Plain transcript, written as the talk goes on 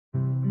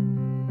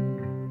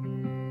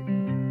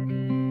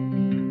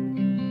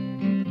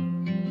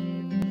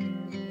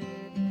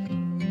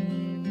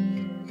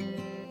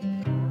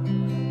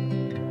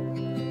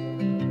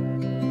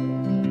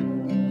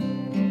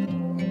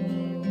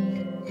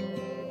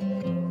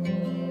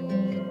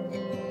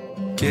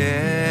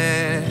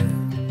Get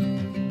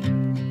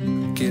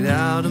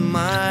out of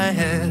my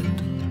head.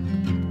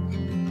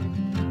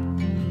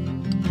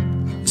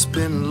 It's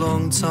been a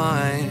long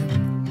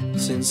time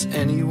since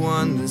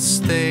anyone has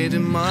stayed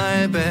in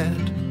my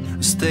bed,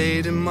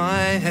 stayed in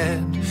my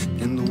head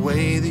in the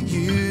way that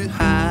you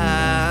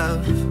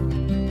have.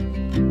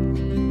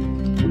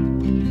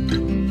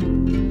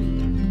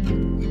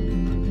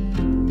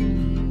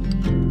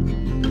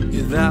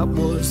 Yeah, that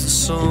was the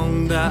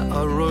song that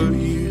I wrote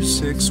you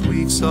 6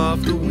 weeks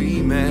after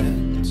we met.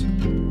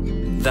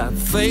 That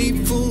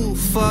fateful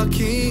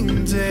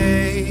fucking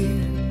day,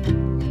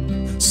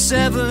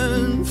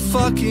 7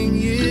 fucking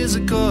years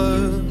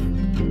ago,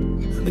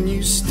 and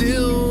you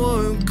still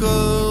won't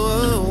go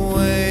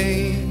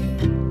away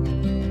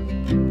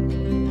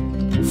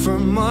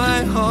from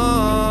my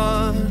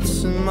heart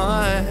and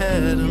my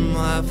head and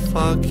my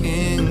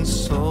fucking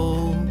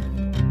soul.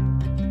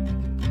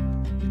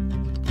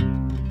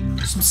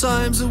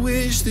 Sometimes I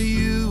wish that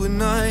you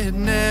and I had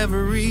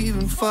never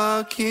even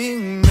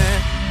fucking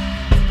met.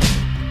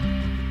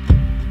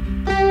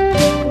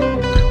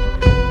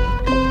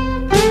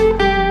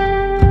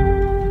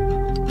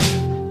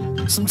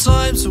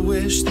 Sometimes I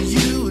wish that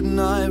you and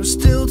I were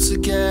still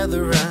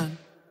together and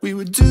we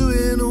were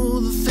doing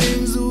all the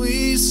things that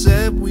we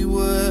said we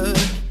would.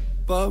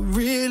 But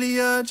really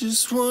I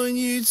just want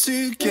you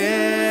to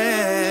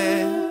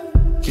get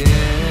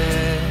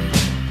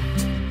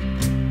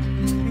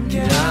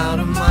out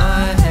of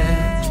my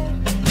head.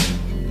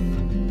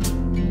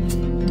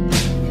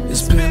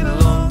 It's been a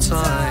long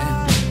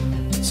time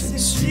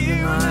since you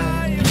and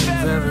I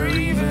have ever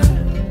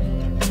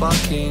even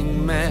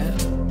fucking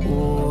met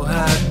or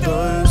had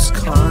those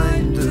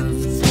kind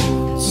of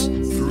thoughts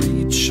for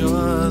each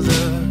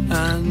other.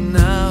 And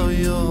now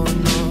you're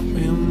not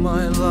in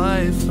my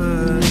life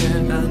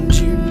again, and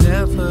you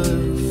never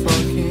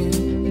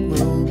fucking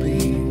will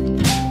be.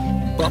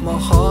 But my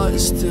heart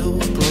is still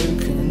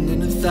broken in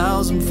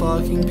 1,000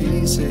 fucking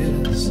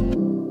pieces.